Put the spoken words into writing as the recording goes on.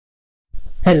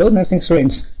Hello nursing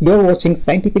students, you are watching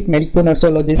Scientific Medical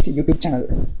Nursologist YouTube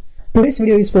channel. Today's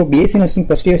video is for BSc Nursing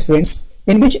first year students,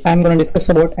 in which I am going to discuss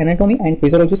about anatomy and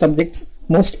physiology subjects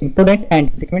most important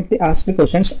and frequently asked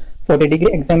questions for the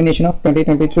degree examination of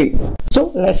 2023.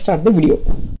 So let's start the video.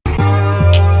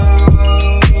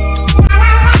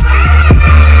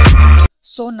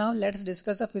 So now let's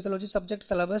discuss the physiology subject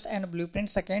syllabus and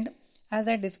blueprint second. As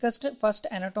I discussed first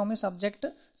anatomy subject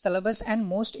syllabus and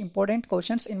most important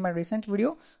questions in my recent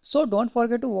video. So don't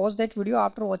forget to watch that video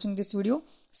after watching this video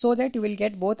so that you will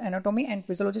get both anatomy and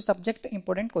physiology subject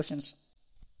important questions.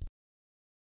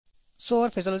 So our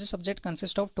physiology subject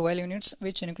consists of 12 units,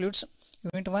 which includes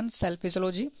Unit 1 Cell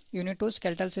Physiology, Unit 2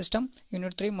 Skeletal System,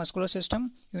 Unit 3 Muscular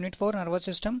System, Unit 4 Nervous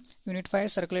System, Unit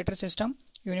 5 Circulatory System,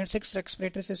 Unit 6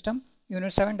 Respiratory System,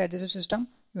 Unit 7 Digestive System,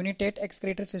 Unit 8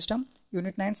 Excretory System,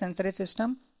 Unit 9 Sensory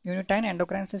System, Unit 10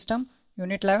 Endocrine System,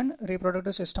 Unit 11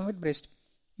 Reproductive System with breast,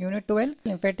 Unit 12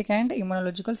 Lymphatic and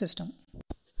Immunological System.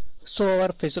 So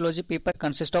our physiology paper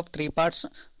consists of 3 parts.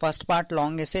 First part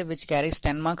long essay which carries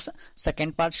 10 marks,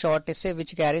 second part short essay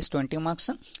which carries 20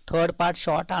 marks, third part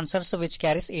short answers which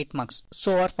carries 8 marks.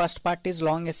 So our first part is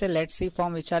long essay. Let's see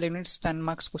from which all units 10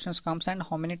 marks questions comes and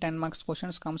how many 10 marks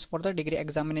questions comes for the degree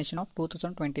examination of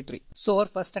 2023. So our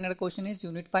first standard question is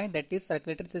Unit 5, that is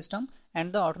circulatory system,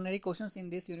 and the ordinary questions in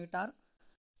this unit are: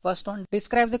 first one,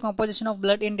 describe the composition of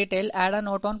blood in detail, add a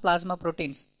note on plasma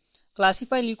proteins.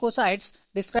 Classify leukocytes,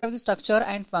 describe the structure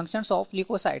and functions of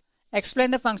leukocytes.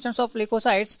 Explain the functions of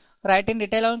leukocytes, write in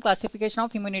detail on classification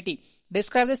of immunity.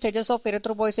 Describe the stages of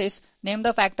erythropoiesis, name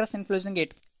the factors influencing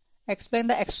it. Explain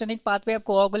the extrinsic pathway of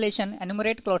coagulation,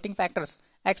 enumerate clotting factors.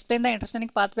 Explain the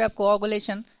intrinsic pathway of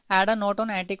coagulation, add a note on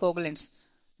anticoagulants.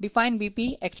 Define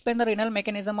BP, explain the renal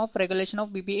mechanism of regulation of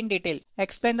BP in detail.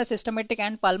 Explain the systematic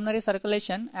and pulmonary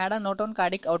circulation, add a note on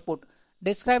cardiac output.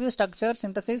 Describe the structure,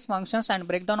 synthesis, functions and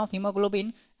breakdown of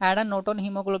hemoglobin, add a note on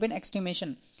hemoglobin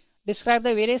estimation. Describe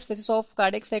the various phases of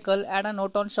cardiac cycle, add a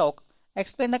note on shock.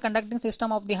 Explain the conducting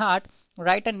system of the heart,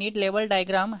 write a neat level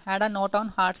diagram, add a note on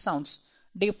heart sounds.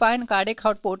 Define cardiac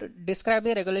output, describe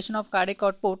the regulation of cardiac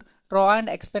output, draw and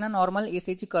explain a normal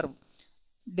ECG curve.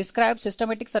 Describe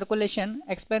systematic circulation,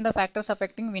 explain the factors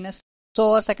affecting venous.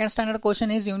 So our second standard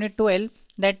question is Unit 12,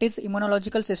 that is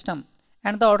immunological system.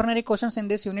 And the ordinary questions in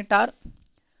this unit are: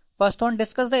 first one,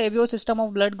 discuss the ABO system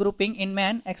of blood grouping in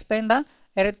man, explain the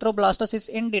erythroblastosis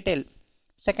in detail.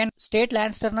 Second, state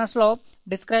Lance-Turner's law,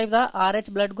 describe the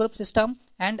RH blood group system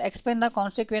and explain the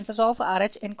consequences of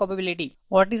RH incompatibility.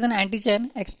 What is an antigen?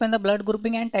 Explain the blood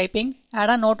grouping and typing, add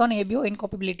a note on ABO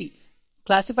incompatibility.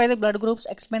 Classify the blood groups,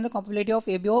 explain the compatibility of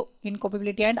ABO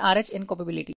incompatibility and RH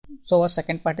incompatibility. So our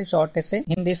second part is short essay.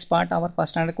 In this part, our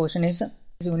first standard question is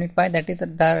Unit 5, that is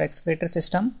the respiratory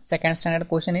system. Second standard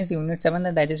question is Unit 7,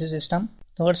 the digestive system.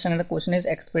 Third standard question is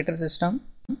excretory system.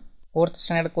 Fourth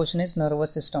standard question is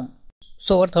nervous system.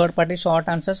 So our third part is short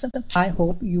answers. I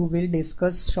hope you will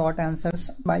discuss short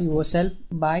answers by yourself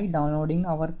by downloading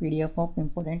our PDF of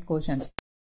important questions.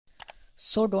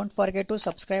 So don't forget to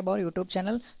subscribe our YouTube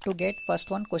channel to get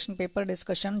first one question paper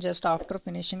discussion just after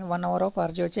finishing 1 hour of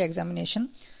RGUHS examination.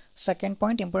 Second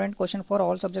point, important question for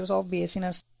all subjects of BSc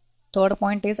Nursing. Third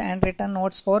point is handwritten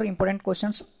notes for important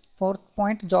questions. Fourth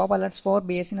point, job alerts for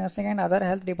BSc Nursing and other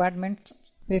health departments.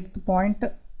 Fifth point,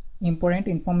 important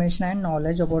information and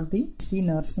knowledge about the BSc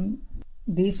Nursing.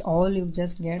 These all you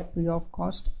just get free of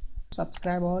cost.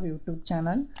 Subscribe our YouTube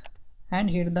channel and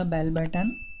hit the bell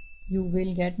button. You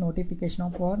will get notification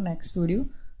of our next video.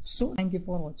 So thank you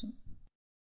for watching.